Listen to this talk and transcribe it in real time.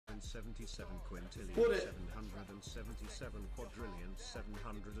Would it?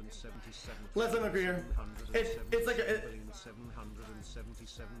 Let's look here. It's like a...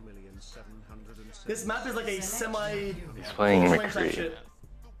 This map is like a semi... He's playing McCree.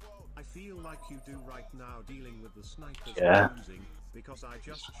 I feel like you do right now dealing with the snipers losing because I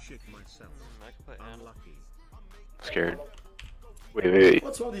just shit myself. Unlucky. Scared. Wait.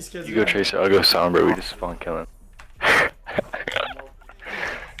 What's wrong with these kids? You go Tracer, I'll go Sombra, we just spawn kill him.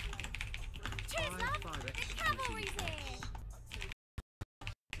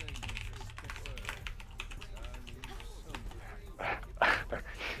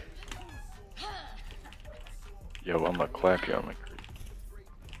 Yo, I'm a clap you on my creep.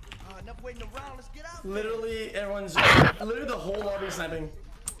 Literally, everyone's literally the whole lobby sniping.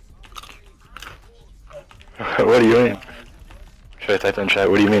 What do you mean? Should I type in chat?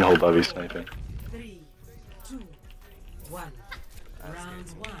 What do you mean whole lobby sniping? 3, 2, 1. Round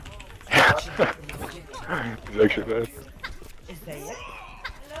 1. He's actually bad. Is that it?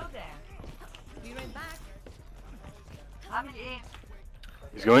 Hello there. Be right back.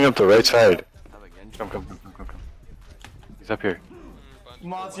 He's going up the right side. Come. He's up here.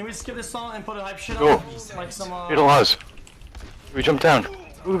 Mods, can we skip this song and put a hype shit Go. on? Like some, Hit a Laz. We jump down.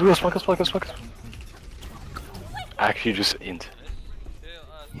 Ooh, smoke us. Actually, just int.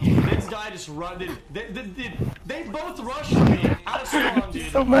 This guy just run, dude. They both rushed me out of spawn,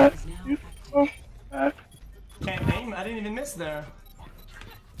 dude. So mad. He's so mad. Can't aim. I didn't even miss there.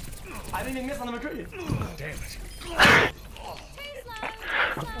 I didn't even miss on the McCree. Damn it.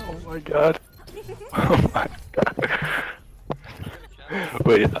 Oh my god. Oh my god.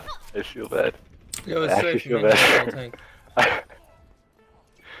 Wait, I feel bad. Yo, I it's actually safe, feel man. bad.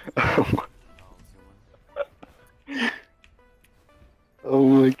 Oh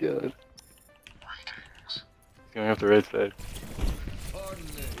my god. He's going up the right side.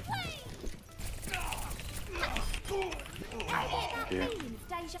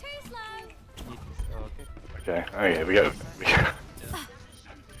 Okay. Okay, we got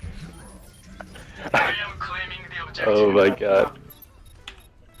Oh my god.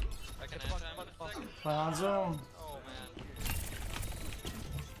 Lonzo.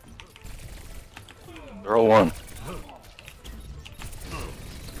 They're all one.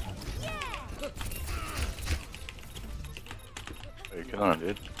 Oh, you're killing him,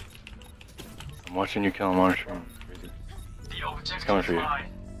 dude. I'm watching you kill him on stream. Crazy. He's coming for you.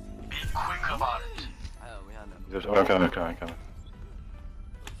 Be quick about it. Oh, I'm coming. It's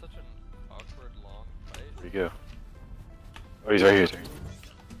such an awkward long fight. Where'd he go? Oh, he's right here.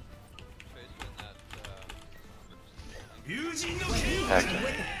 Attack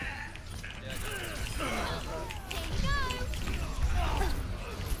him.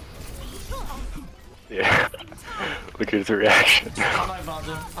 Yeah. Look at his reaction. I'm not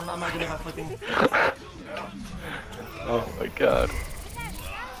Lonzo. I'm not good at flicking. Oh my god.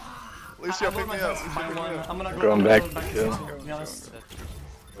 At least you're picking me up. I'm gonna go Going back to to kill. be honest.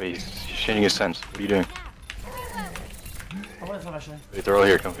 Wait, he's changing his sense. What are you doing? I want to flip actually. Wait, they're all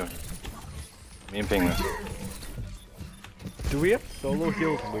here. Come. Me and Ping. Do we have solo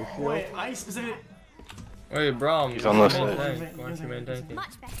heals Lucio? Wait, I specifically. Wait, bro. He's on left main side. tank. Why aren't you main tanking?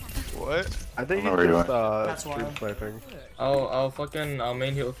 What? I think I'm he's not just why. stream sniping. I'll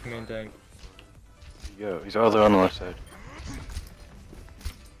main heal for main tank. Yo, he's all the way on the left side.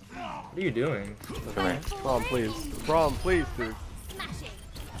 What are you doing? Come here. Brom, please, dude.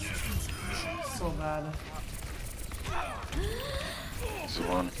 So bad. This is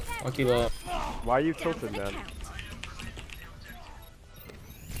one. I'll keep up. Why are you tilted, man?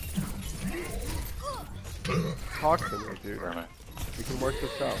 Talk to me, dude. Where am I? We can work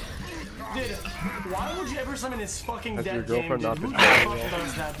this out. Dude, why would you ever summon this fucking Has your dead game, girlfriend dude? not Who been the telling fuck you?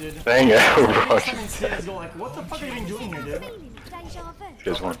 does that, dude? Bang it, bro. Summon Stiz, go like, what the fuck are you even doing here, dude? You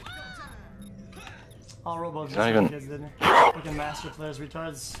guys won. All robots He's just not like even- kids, dude. Fucking master players,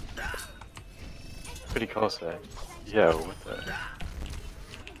 retards. Pretty close that. Yeah, what the?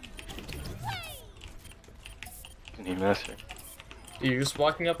 Can he mess it? Dude, you're just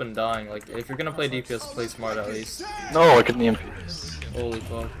walking up and dying. Like, if you're gonna play DPS, play smart at least. No, I couldn't EMP. Holy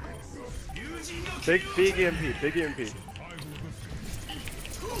fuck. Big EMP, big EMP. That's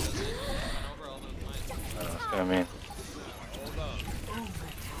what I mean.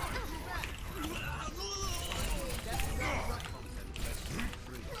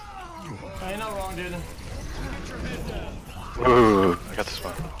 You're not wrong, dude. Ooh, I got this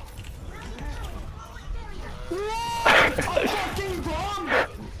one. Fucking bomb!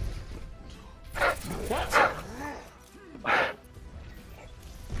 What?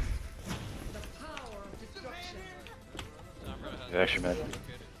 He's actually mad.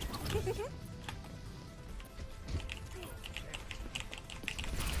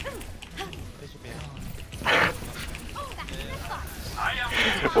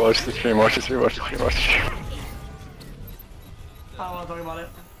 Watch the stream, watch the stream, watch the stream, watch the stream. I don't want to talk about it.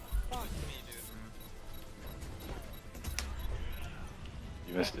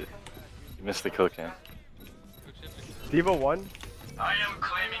 You missed it. You missed the kill cam. Diva won. I am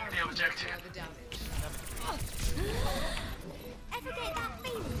claiming the objective. Ever get that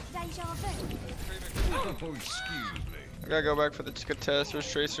feeling, deja vu? I gotta go back for the contest.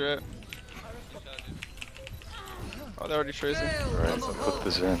 Where's Tracer at? Oh, they're already tracing. Alright, so put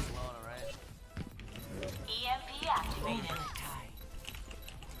this in. EMP activated.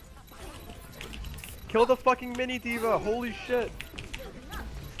 Kill the fucking mini diva. Holy shit.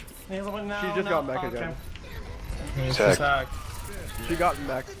 She She just got mech again. He's Tech. attacked. She got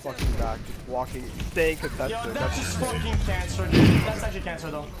mech fucking back. Just walking, staying contested. Yo, that's just fucking cancer, dude. That's actually cancer,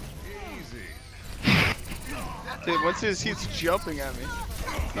 though. Dude, what's this? He's jumping at me.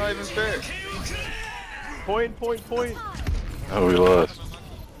 Not even fair. Point. Oh, we lost.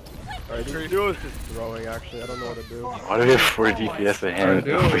 Alright, this duo is just throwing actually. I don't know what to do. Why do we have 4 DPS at Our hand?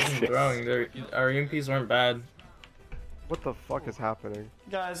 duo wasn't throwing. Our EMPs weren't bad. What the fuck is happening?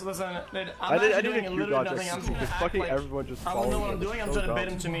 Guys, listen, dude, I I'm didn't actually doing Q literally dodge. nothing. I'm just gonna Just act fucking like everyone just I don't know following what I'm them. doing. I'm So trying to dumb. bait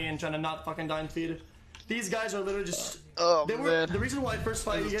him to me and trying to not fucking die in feed. These guys are literally just. Oh, They were man. the reason why first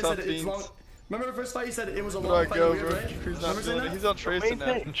fight These you are guys tough said it's teams. long. Remember the first fight you said it was a Where long do I fight, go, weird, bro? right? He's not Remember saying doing it. that? He's on Tracer Main now.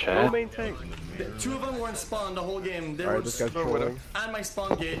 tank. Chat. Go main tank. Two of them were in spawn the whole game. They Alright, were this guy's just trolling. at my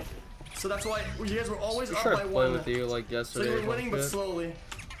spawn gate. So that's why you guys were always We up tried by to play one. with you like So yesterday. you or were winning, some but shit. slowly.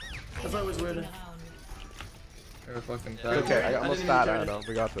 That's why it was weird. They were fucking It's bad. okay, I I almost didn't fat. even I care. know.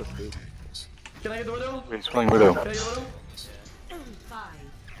 We got this, dude. Can I get the widow? Wait, he's playing Widow. Can I get the widow? 5,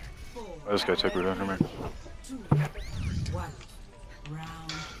 4, Oh, this guy took Widow, never mind. 2, 1.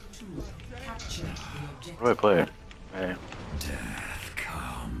 Round 2. Capture the objective. What do I play? Hey.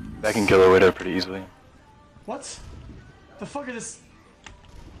 I can kill a Widow pretty easily. What? The fuck is this?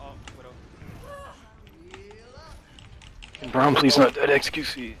 Can Braum please not dead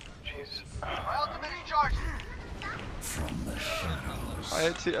XQC? Jeez.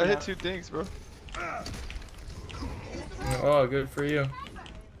 I hit two dinks, bro. Oh, good for you.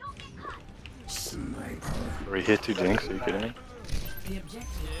 We hit 2 dinks, are you kidding me? The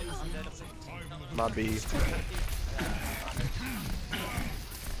objective is My B.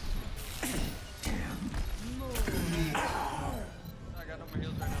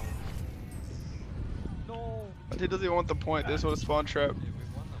 He doesn't even want the point. This was a spawn trap.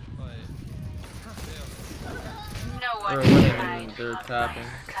 They're winning and they're tapping.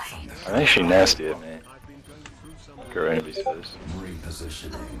 I think she nasty at me. Look at anybody says.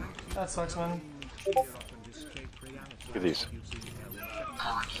 That sucks, man. Look at these.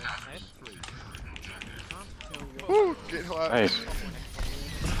 Woo! Get hot. Nice.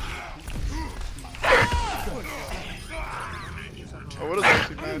 Oh, what is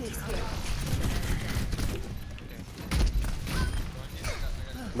actually nice?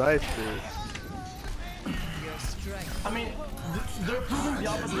 Nice, dude. I mean, they're proving the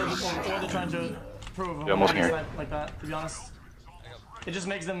opposite of what they're trying to prove. Yeah, almost when they here. snipe like that, to be honest. It just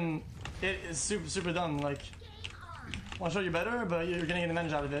makes them. It is super dumb. Like, I want to show you better, but you're getting an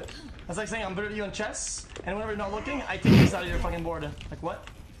advantage out of it. That's like saying I'm better than you on chess, and whenever you're not looking, I take this out of your fucking board. Like, what?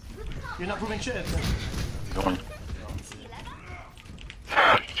 You're not proving shit. Going.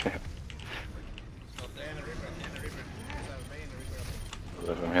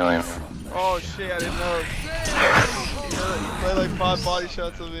 I'm healing him. Oh shit, I didn't know. He played like 5 body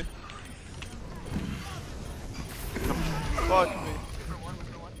shots of me. Fuck me.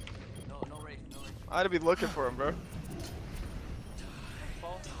 I had to be looking for him, bro.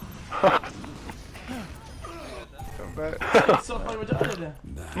 Come back. So funny what you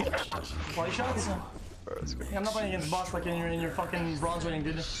did. Body shots? Let's go. Yeah, I'm not playing against bots like in your fucking bronze rating,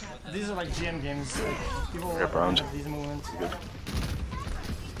 dude. These are like GM games. Like, people Yeah, bronze. have these movements.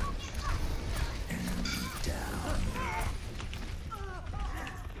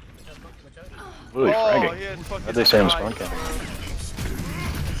 Really Oh, fragging. he had fucking How'd they say I'm eyes, spawn bro. camping?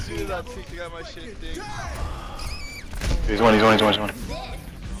 As soon as I peeked, I got my shit dinged. He's one.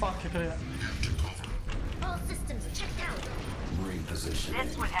 Fuck, I could've. All systems checked out.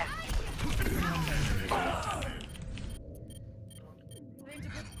 That's what happened.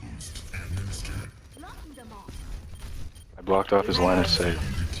 Blocking them all. I blocked off his line of sight.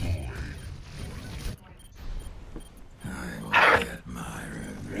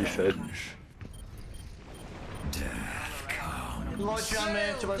 He said. Launch on me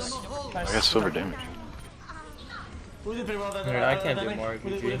to us. I got silver damage. We did pretty well that. I can't do that more, we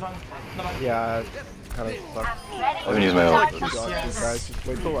did GG. fine. No, man. Yeah, kind of sucks. I haven't used my ult. You guys just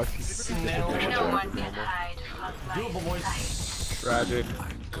wait till I see. Nail. I should No do one it. can hide from Doable, boys. Tragic.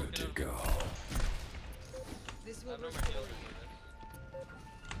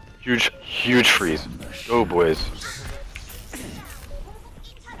 Huge freeze. Go, boys.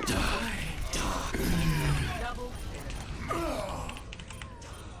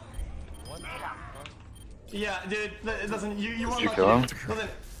 Yeah, dude, it doesn't. You want Did you kill him? Listen,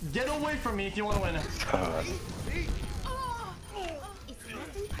 get away from me if you want to win. It's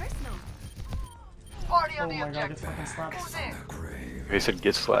nothing personal. Oh my god, get fucking slapped. He said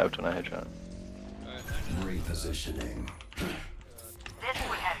get slapped when I headshot. Repositioning.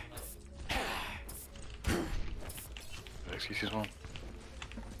 Excuse one.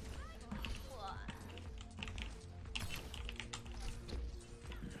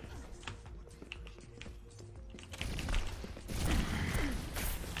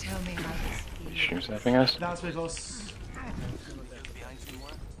 Tell me how this feels. Stream snapping us? That was pretty close.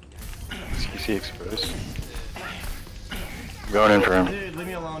 CC exposed. I'm going in for him. Dude, leave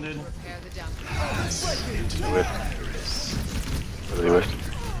me alone, dude. Prepare the dump. Whiffed. Really whiffed.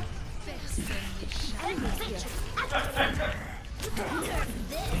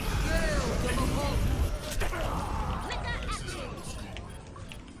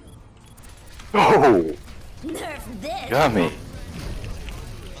 Oh! Nerf this. Got me.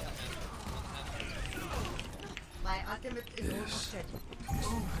 My ultimate is almost ready.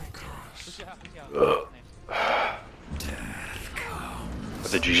 Ugh.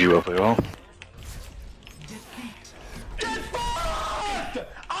 But the GG will play well.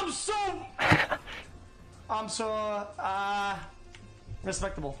 I'm so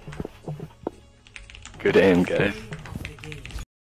respectable. Good aim, guys.